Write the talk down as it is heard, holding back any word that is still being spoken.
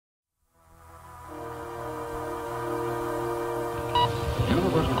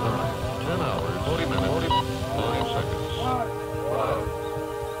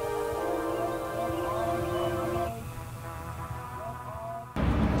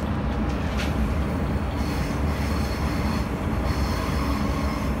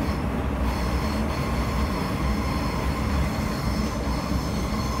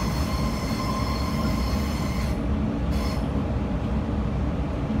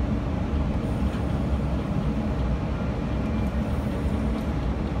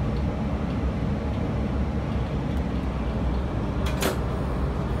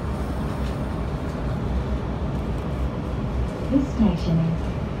station is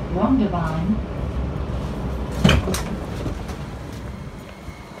Wondabyne.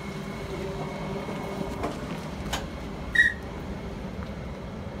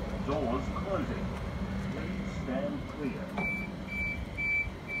 Doors closing. Please stand clear.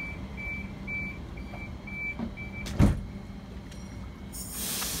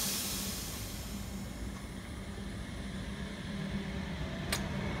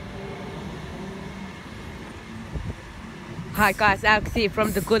 Hi guys, Alexi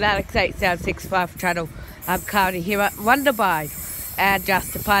from the Goodalex8765 channel. I'm currently here at Wondabyne and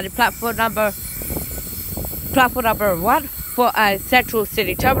just departed platform number 1 for a Central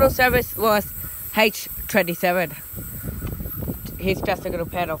City Terminal service was H27. He's just a little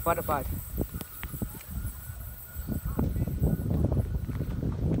pan of Wondabyne.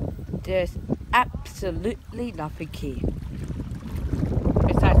 There's absolutely nothing here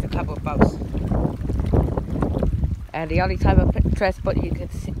besides a couple of boats. And the only type of transport you can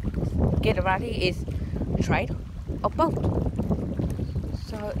get around here is train or boat.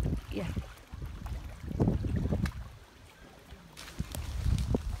 So, yeah.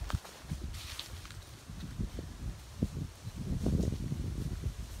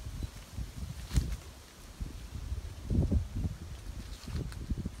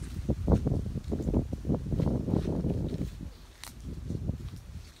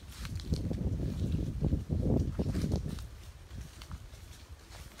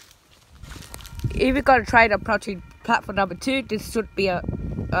 If we're going to try approaching platform number 2, this should be a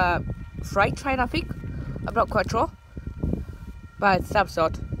freight train, I think. I'm not quite sure. But it's some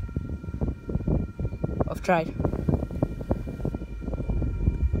sort of train.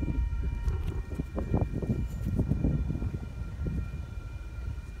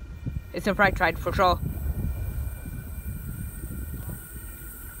 It's a freight train for sure.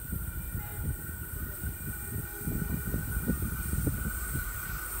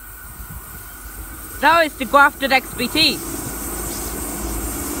 Now it's the Grafton XBT.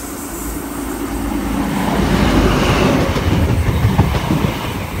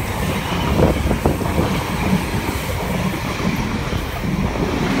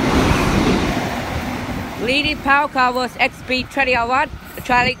 Leading power car was XB2001. The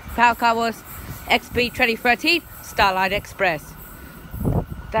trailing power car was XB2013 Starlight Express.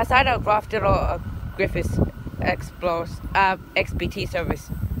 That's either Grafton or Griffiths Explorers XBT service.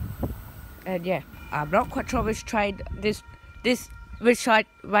 And yeah. I'm not quite sure which train which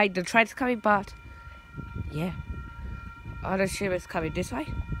way the train's coming, but yeah, I'd assume it's coming this way.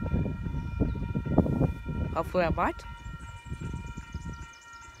 Hopefully I might.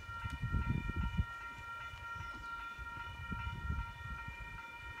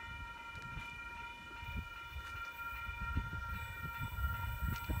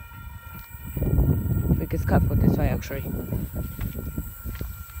 I think it's cut for this way actually.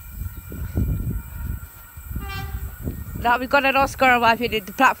 Now we've got an Oscar arriving in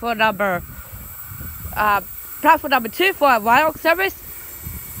the platform number 2 for a wild service.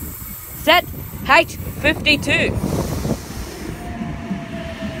 Set H52.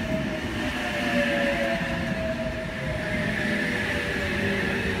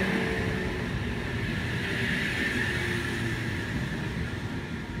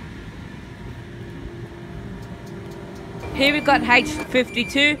 Here we got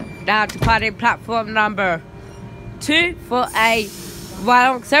H52 now departing platform number 2 for a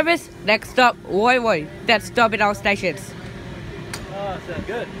wild service. Next stop, Woi Woi. That's stopping all stations. Oh, sounds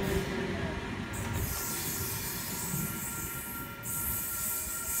good.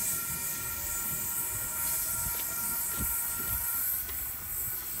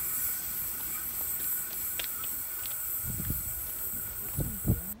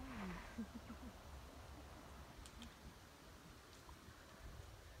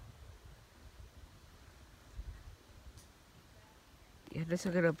 Yeah, there's a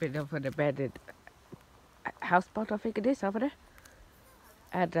little bit of an abandoned houseboat, I think it is, over there.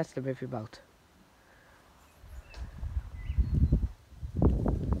 And that's the moving boat.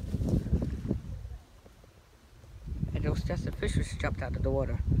 And it was just a fish which jumped out of the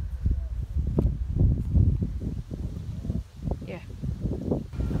water. Yeah.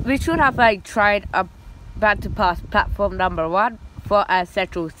 We should have a train about to pass platform number 1 for a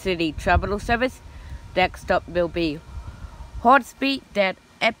Central City Terminal service. Next stop will be Hornsby, then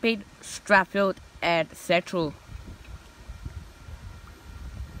Epping, Strathfield and Central.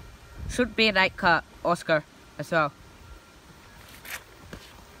 Should be a night car Oscar as well.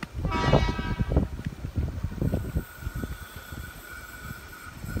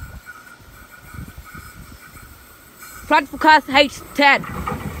 Front forecast H10.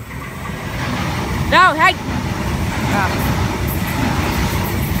 No, hey! Oh.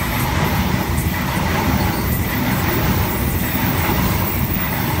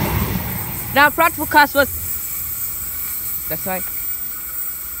 Now front forecast was, that's right.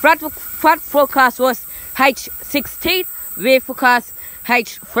 Front forecast was H16, rear forecast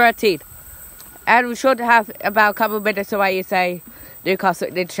H13. And we should have about a couple of minutes away. You say Newcastle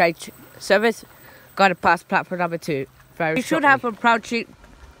interchange service gonna pass platform number 2. We should have approaching.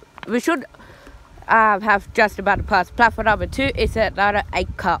 We should have just about to pass platform number 2. It's another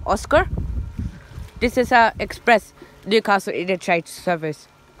 8-car Oscar. This is a express Newcastle interchange service.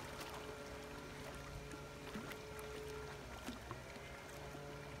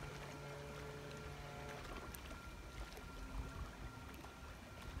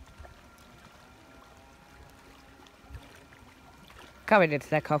 Coming into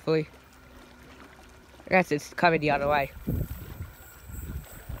that hopefully. I guess it's coming the other way.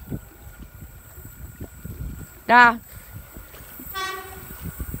 Now,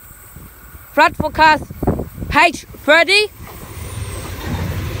 front forecast H30.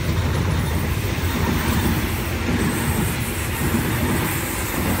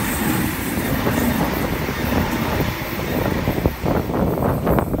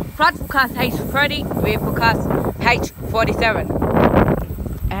 Front forecast H30, rear forecast H47.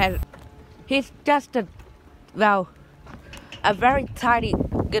 And he's just a very tiny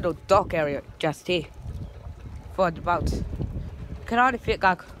little dock area just here for the boats. Can only fit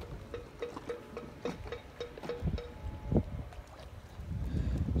like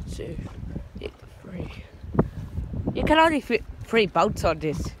 2, 3. You can only fit 3 boats on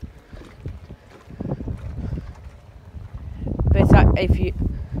this. But it's like if you,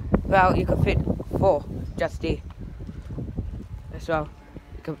 you can fit 4 just here as well.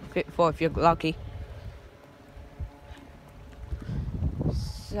 You can fit 4 if you're lucky.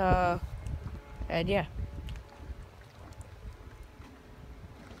 So, and yeah.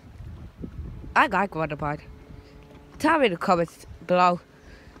 I like wondabyne. Tell me in the comments below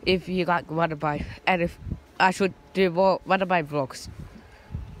if you like wondabyne and if I should do more wondabyne vlogs.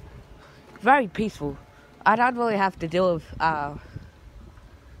 Very peaceful. I don't really have to deal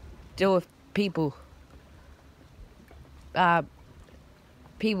with people. On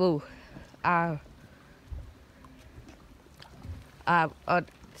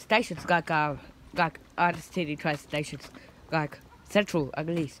stations like undercity train stations, like Central at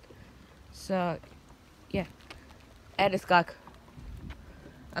least. So yeah, and it's like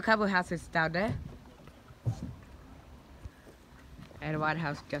a couple of houses down there, and one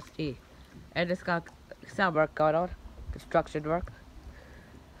house just here, and it's got some work going on, construction work,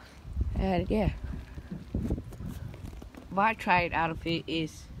 and yeah. My train out of here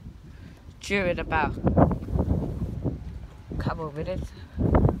is due in about a couple of minutes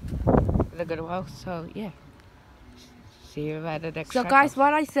in a good while, so yeah. See you at the next. So guys,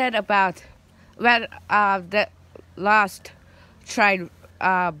 what I said about when the last train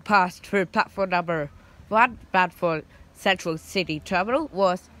passed through platform number 1 bound for Central City Terminal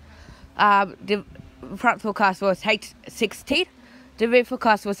was the front forecast was H16, the rear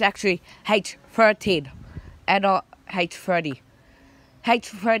forecast was actually H13 and not H30.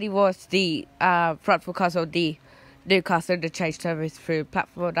 H30 was the front forecast of the Newcastle interchange service through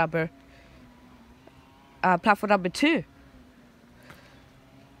platform number 2.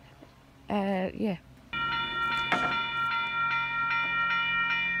 Yeah.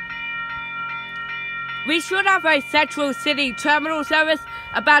 We should have a Central City Terminal service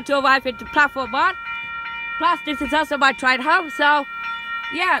about to arrive into platform 1. Plus, this is also my train home, so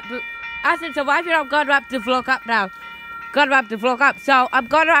yeah. As it's arriving, I'm gonna wrap the vlog up now. So I'm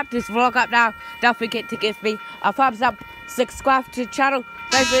gonna wrap this vlog up now. Don't forget to give me a thumbs up, subscribe to the channel,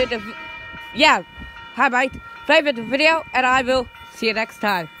 favorite the video, and I will see you next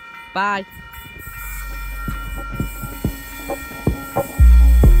time. Bye.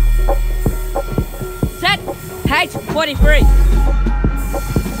 Set H43.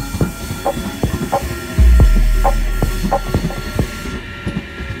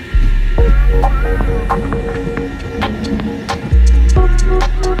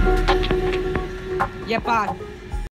 Yeah, bye.